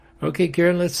Okay,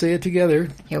 Karen, let's say it together.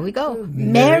 Here we go.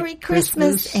 Merry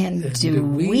Christmas, and do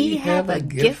we have a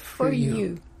gift for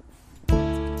you?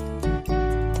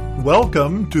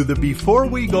 Welcome to the Before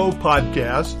We Go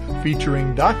podcast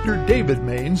featuring Dr. David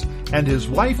Maines and his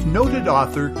wife, noted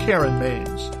author Karen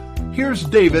Maines. Here's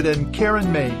David and Karen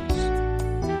Maines.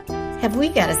 Have we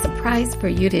got a surprise for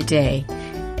you today?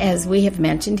 As we have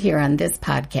mentioned here on this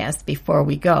podcast, Before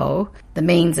We Go, the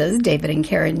Mainses, David and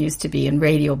Karen, used to be in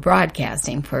radio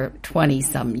broadcasting for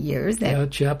 20-some years. Yeah,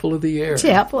 Chapel of the Air.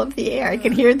 Chapel of the Air. I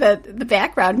can hear the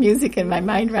background music in my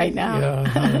mind right now.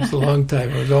 Yeah, it was a long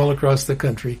time. It was all across the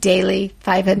country. Daily,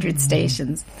 500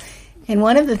 stations. And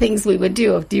one of the things we would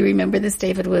do you remember this,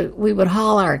 David? We would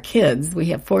haul our kids, we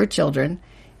have 4 children,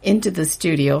 into the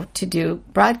studio to do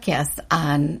broadcasts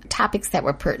on topics that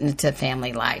were pertinent to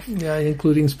family life. Yeah,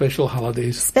 including special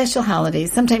holidays. Special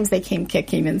holidays. Sometimes they came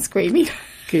kicking and screaming.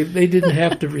 Okay, they didn't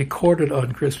have to record it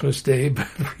on Christmas Day, but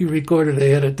we recorded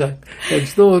ahead of time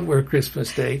as though it were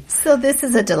Christmas Day. So this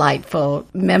is a delightful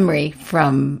memory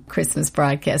from Christmas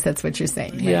broadcasts. That's what you're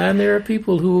saying. Right? Yeah, and there are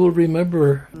people who will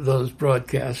remember those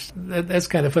broadcasts. That's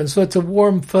kind of fun. So it's a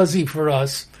warm fuzzy for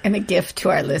us. And a gift to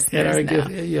our listeners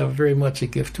Yeah, very much a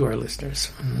gift to our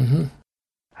listeners. Mm-hmm.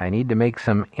 I need to make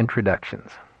some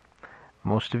introductions.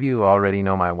 Most of you already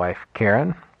know my wife,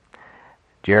 Karen.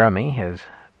 Jeremy has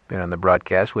been on the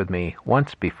broadcast with me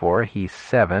once before. He's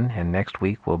 7, and next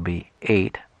week will be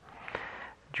 8.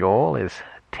 Joel is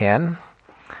 10.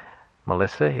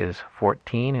 Melissa is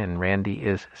 14, and Randy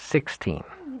is 16.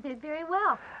 You did very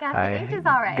well. Got the ages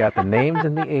all right. Got the names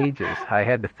and the ages. I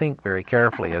had to think very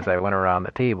carefully as I went around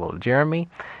the table. Jeremy,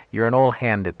 you're an old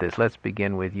hand at this. Let's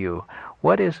begin with you.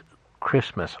 What is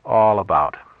Christmas all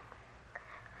about?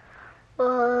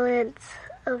 Well, it's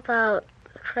about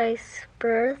Christ's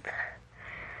birth,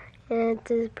 and it's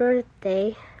his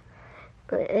birthday,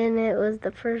 and it was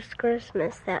the first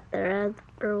Christmas that there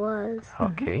ever was.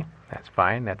 Okay, that's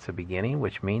fine. That's the beginning,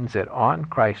 which means that on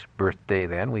Christ's birthday,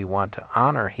 then, we want to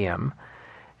honor him,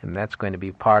 and that's going to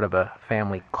be part of a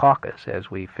family caucus as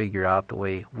we figure out the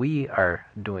way we are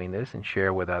doing this and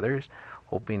share with others,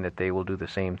 hoping that they will do the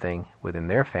same thing within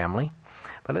their family.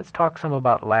 But let's talk some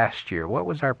about last year. What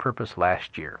was our purpose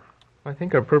last year? I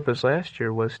think our purpose last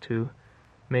year was to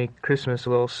make Christmas a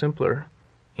little simpler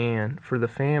and for the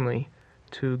family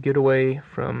to get away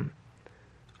from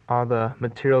all the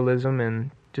materialism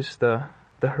and just the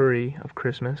hurry of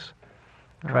Christmas.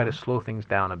 Try to slow things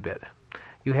down a bit.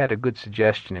 You had a good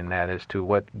suggestion in that as to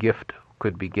what gift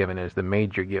could be given as the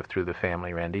major gift through the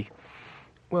family, Randy.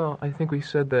 Well, I think we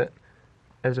said that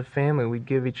as a family we'd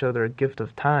give each other a gift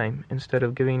of time instead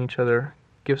of giving each other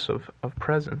gifts of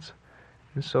presents.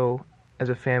 And so as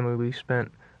a family we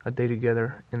spent a day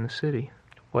together in the city.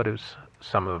 What is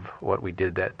some of what we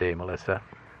did that day, Melissa?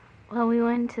 Well, we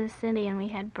went to the city and we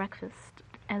had breakfast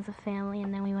as a family,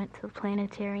 and then we went to the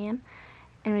planetarium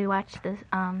and we watched the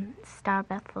Star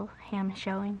Bethlehem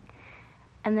showing.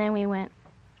 And then we went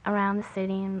around the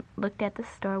city and looked at the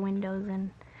store windows,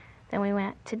 and then we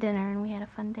went to dinner and we had a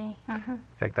fun day. In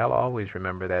fact, I'll always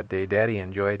remember that day. Daddy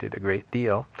enjoyed it a great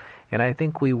deal. And I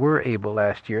think we were able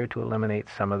last year to eliminate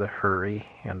some of the hurry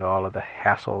and all of the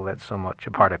hassle that's so much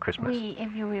a part of Christmas. We,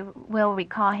 if you will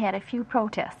recall, had a few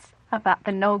protests about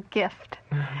the no gift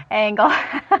angle.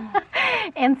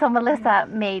 And so Melissa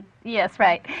made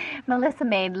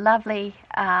lovely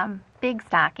big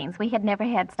stockings. We had never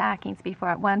had stockings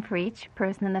before, one for each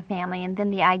person in the family. And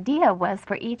then the idea was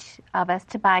for each of us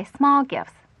to buy small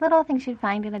gifts, little things you'd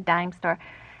find in a dime store.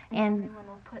 And everyone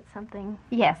will put something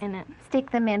in it.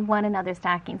 Stick them in one another's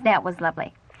stockings. That was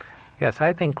lovely. Yes,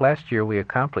 I think last year we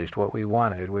accomplished what we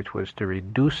wanted, which was to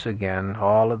reduce again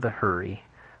all of the hurry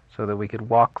so that we could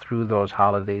walk through those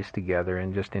holidays together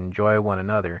and just enjoy one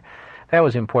another. That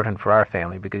was important for our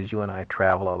family because you and I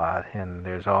travel a lot, and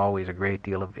there's always a great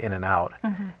deal of in and out.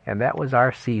 And that was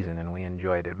our season, and we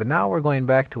enjoyed it. But now we're going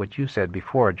back to what you said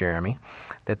before, Jeremy,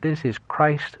 that this is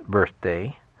Christ's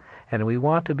birthday, and we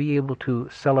want to be able to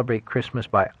celebrate Christmas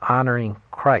by honoring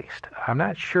Christ. I'm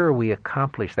not sure we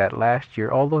accomplished that last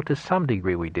year, although to some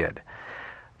degree we did.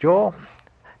 Joel,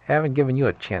 I haven't given you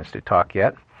a chance to talk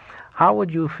yet. How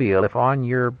would you feel if on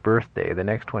your birthday, the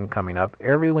next one coming up,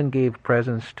 everyone gave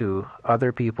presents to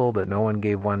other people, but no one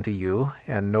gave one to you,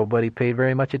 and nobody paid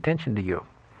very much attention to you?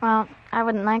 Well, I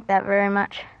wouldn't like that very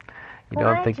much. You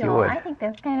don't think you would? I think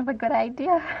that's kind of a good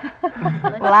idea.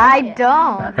 Well, I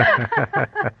don't.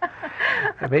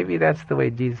 Maybe that's the way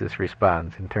Jesus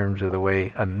responds in terms of the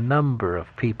way a number of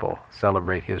people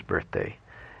celebrate his birthday.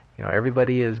 You know,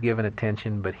 everybody is given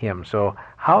attention but him. So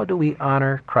how do we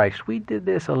honor Christ? We did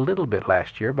this a little bit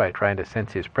last year by trying to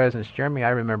sense his presence. Jeremy, I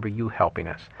remember you helping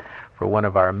us. For one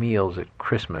of our meals at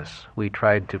Christmas, we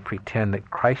tried to pretend that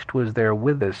Christ was there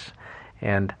with us.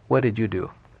 And what did you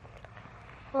do?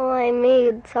 Well, I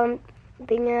made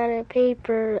something out of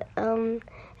paper, and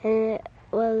it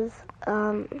was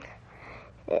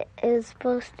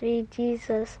supposed to be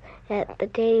Jesus at the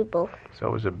table. So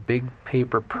it was a big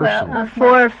paper person. Well,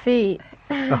 4 feet.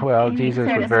 Well, Jesus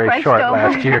was very short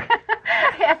last year.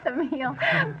 At the meal.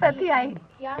 But He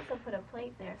also put a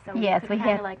plate there, so Yes, we we could kind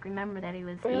had- of like remember that he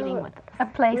was Well, eating with us. a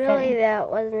place Really, that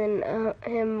wasn't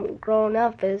him grown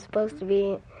up. It was supposed to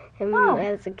be him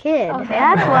as a kid. Oh,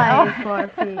 That's why he's 4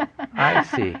 feet. I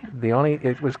see.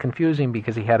 It was confusing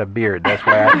because he had a beard. That's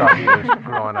why I thought he was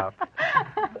growing up.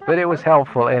 But it was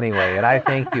helpful anyway, and I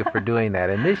thank you for doing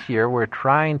that. And this year we're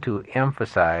trying to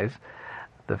emphasize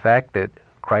the fact that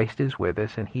Christ is with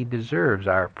us and he deserves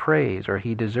our praise, or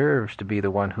he deserves to be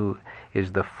the one who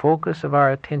is the focus of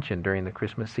our attention during the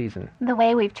Christmas season. The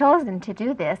way we've chosen to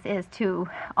do this is to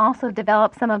also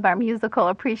develop some of our musical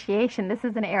appreciation. This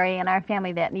is an area in our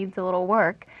family that needs a little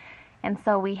work. And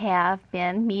so we have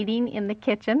been meeting in the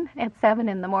kitchen at 7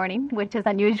 in the morning, which is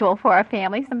unusual for our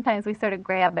family. Sometimes we sort of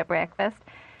grab at breakfast,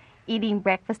 eating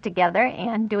breakfast together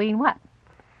and doing what?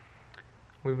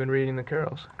 We've been reading the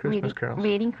carols, Christmas carols.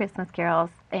 Reading Christmas carols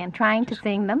and trying to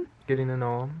sing them. Getting to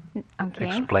know them.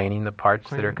 Okay. Explaining the parts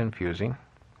that are confusing.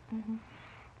 Mm-hmm.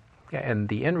 Yeah, and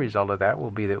the end result of that will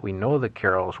be that we know the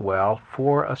carols well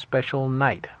for a special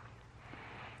night.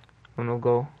 When we'll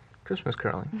go Christmas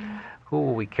caroling. Mm-hmm. Who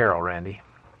will we carol, Randy?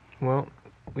 Well,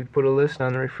 we put a list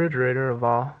on the refrigerator of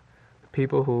all the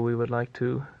people who we would like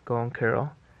to go and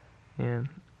carol. And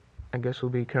I guess we'll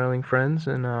be caroling friends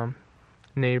and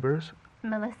neighbors.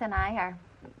 Melissa and I are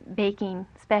baking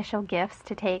special gifts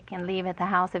to take and leave at the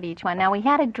house of each one. Now, we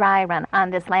had a dry run on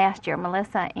this last year.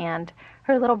 Melissa and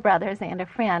her little brothers and a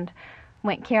friend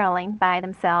went caroling by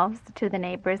themselves to the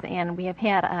neighbors, and we have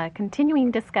had a continuing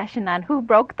discussion on who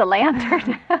broke the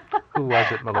lantern. Who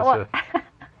was it, Melissa?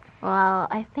 Well,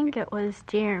 I think it was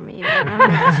Jeremy, but I'm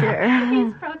not sure.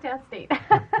 He's protesting.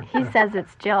 He says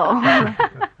it's Joe.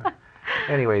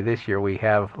 Anyway, this year we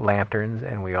have lanterns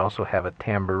and we also have a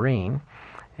tambourine.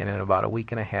 And in about a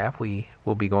week and a half, we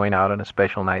will be going out on a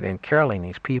special night and caroling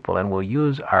these people. And we'll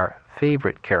use our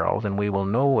favorite carols and we will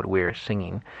know what we are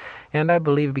singing. And I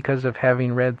believe because of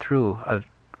having read through a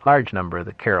large number of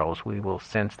the carols, we will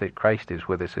sense that Christ is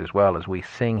with us as well as we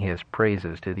sing his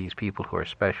praises to these people who are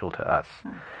special to us.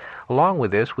 Along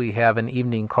with this, we have an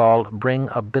evening called Bring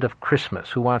a Bit of Christmas.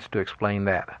 Who wants to explain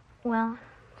that? Well,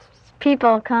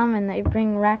 people come and they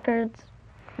bring records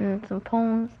and some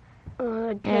poems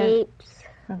Tapes.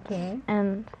 Okay.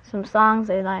 and some songs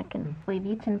they like. And We've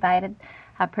each invited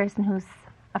a person who's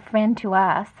a friend to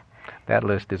us. That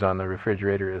list is on the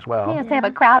refrigerator as well. Yes, they have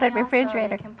a crowded and also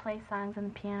refrigerator. They can play songs on the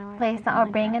piano. Play some, or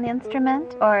bring an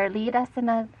instrument, or lead us in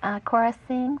a chorus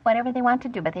sing, whatever they want to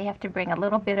do, but they have to bring a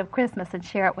little bit of Christmas and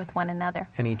share it with one another.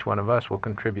 And each one of us will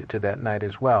contribute to that night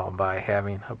as well by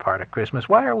having a part of Christmas.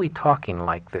 Why are we talking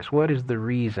like this? What is the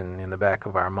reason in the back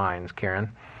of our minds,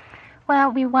 Karen?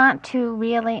 Well, we want to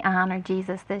really honor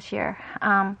Jesus this year.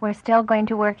 We're still going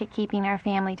to work at keeping our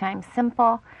family time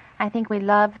simple. I think we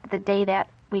loved the day that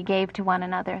we gave to one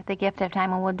another, the gift of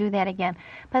time, and we'll do that again.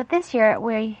 But this year,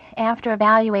 after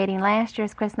evaluating last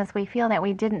year's Christmas, we feel that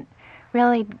we didn't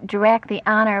really direct the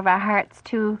honor of our hearts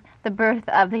to the birth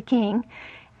of the King.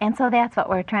 And so that's what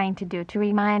we're trying to do, to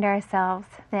remind ourselves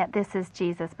that this is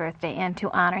Jesus' birthday and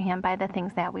to honor him by the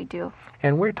things that we do.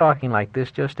 And we're talking like this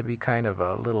just to be kind of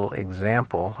a little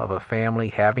example of a family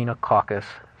having a caucus,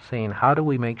 saying how do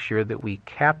we make sure that we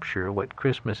capture what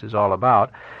Christmas is all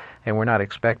about. And we're not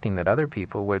expecting that other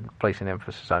people would place an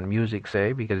emphasis on music,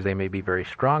 say, because they may be very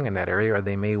strong in that area, or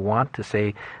they may want to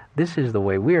say, this is the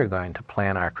way we are going to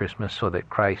plan our Christmas so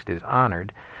that Christ is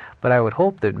honored. But I would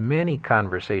hope that many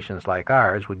conversations like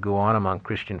ours would go on among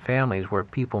Christian families where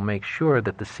people make sure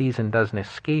that the season doesn't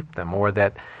escape them, or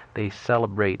that they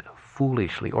celebrate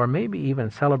foolishly, or maybe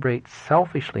even celebrate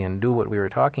selfishly and do what we were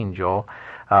talking, Joel,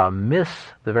 miss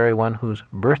the very one whose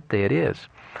birthday it is.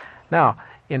 Now,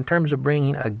 in terms of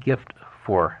bringing a gift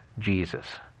for Jesus,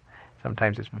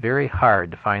 sometimes it's very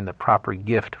hard to find the proper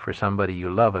gift for somebody you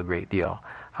love a great deal.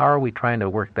 How are we trying to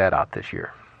work that out this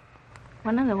year?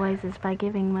 one of the ways is by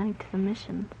giving money to the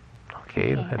missions.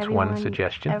 Okay, that's one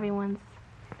suggestion. Everyone's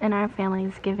in our family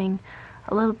is giving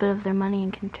a little bit of their money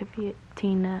and contributing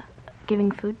to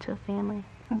giving food to a family.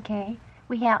 Okay.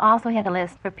 We also had a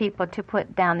list for people to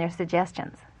put down their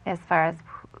suggestions as far as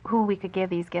who we could give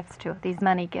these gifts to, these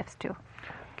money gifts to.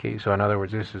 Okay, so in other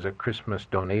words, this is a Christmas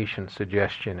donation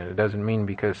suggestion, and it doesn't mean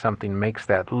because something makes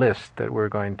that list that we're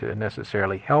going to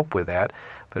necessarily help with that,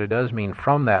 but it does mean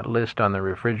from that list on the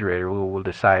refrigerator we will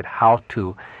decide how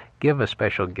to give a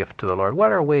special gift to the Lord.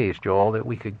 What are ways, Joel, that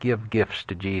we could give gifts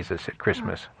to Jesus at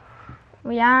Christmas?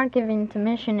 We are giving to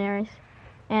missionaries,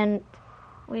 and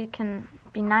we can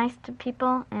be nice to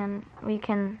people, and we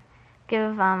can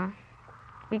give,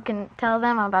 we can tell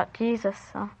them about Jesus,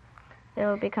 so they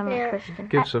will become a Christian.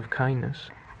 Gifts of kindness.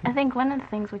 I think one of the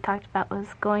things we talked about was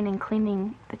going and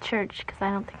cleaning the church, because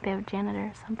I don't think they have a janitor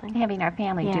or something. Having our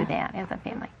family do that as a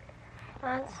family.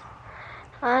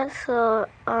 Also,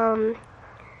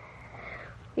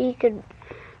 we could,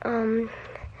 I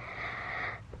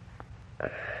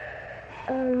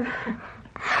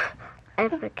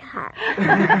forgot.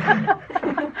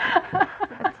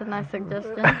 That's a nice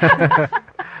suggestion.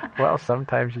 Well,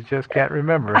 sometimes you just can't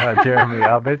remember, huh, Jeremy?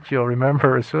 I'll bet you'll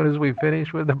remember as soon as we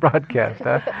finish with the broadcast,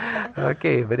 huh?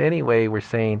 Okay, but anyway, we're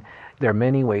saying there are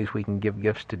many ways we can give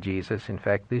gifts to Jesus. In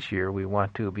fact, this year we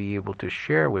want to be able to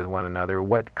share with one another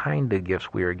what kind of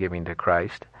gifts we are giving to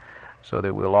Christ, so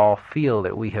that we'll all feel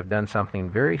that we have done something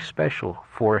very special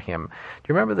for Him. Do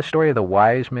you remember the story of the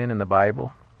wise men in the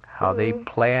Bible? How they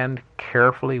planned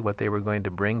carefully what they were going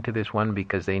to bring to this one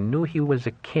because they knew he was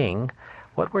a king.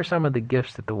 What were some of the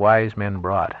gifts that the wise men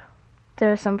brought?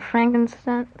 There's some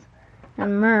frankincense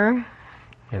and myrrh.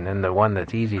 And then the one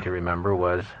that's easy to remember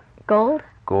was? Gold.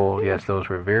 Gold, yes, those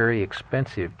were very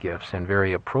expensive gifts and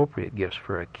very appropriate gifts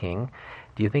for a king.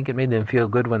 Do you think it made them feel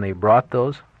good when they brought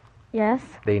those? Yes.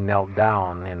 They knelt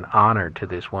down in honor to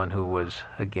this one who was,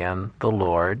 again, the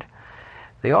Lord.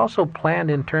 They also planned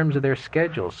in terms of their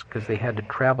schedules because they had to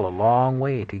travel a long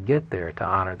way to get there to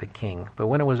honor the king. But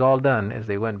when it was all done, as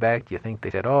they went back, do you think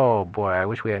they said, "Oh, boy, I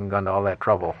wish we hadn't gone to all that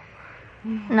trouble"?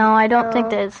 No, I don't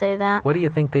think they'd say that. What do you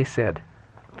think they said?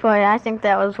 Boy, I think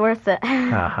that was worth it.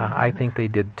 I think they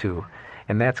did too.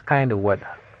 And that's kind of what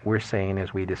we're saying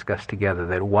as we discuss together,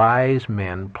 that wise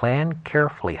men plan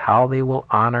carefully how they will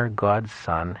honor God's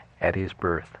Son at His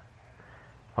birth.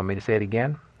 Want me to say it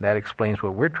again? That explains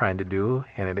what we're trying to do,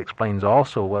 and it explains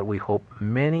also what we hope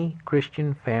many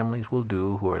Christian families will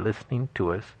do who are listening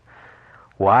to us.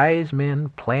 Wise men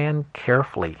plan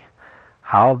carefully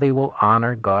how they will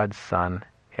honor God's Son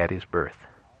at His birth.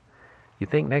 You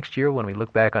think next year, when we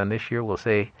look back on this year, we'll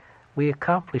say, we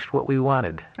accomplished what we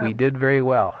wanted. We did very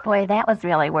well. Boy, that was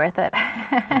really worth it.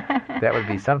 That would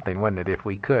be something, wouldn't it, if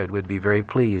we could? We'd be very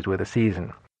pleased with the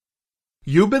season.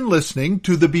 You've been listening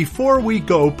to the Before We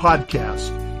Go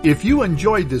podcast. If you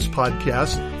enjoyed this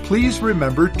podcast, please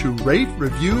remember to rate,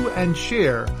 review, and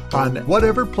share on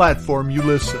whatever platform you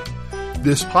listen.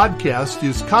 This podcast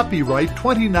is copyright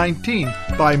 2019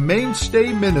 by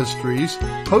Mainstay Ministries,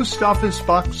 Post Office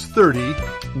Box 30,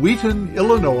 Wheaton,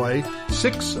 Illinois,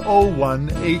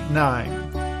 60189.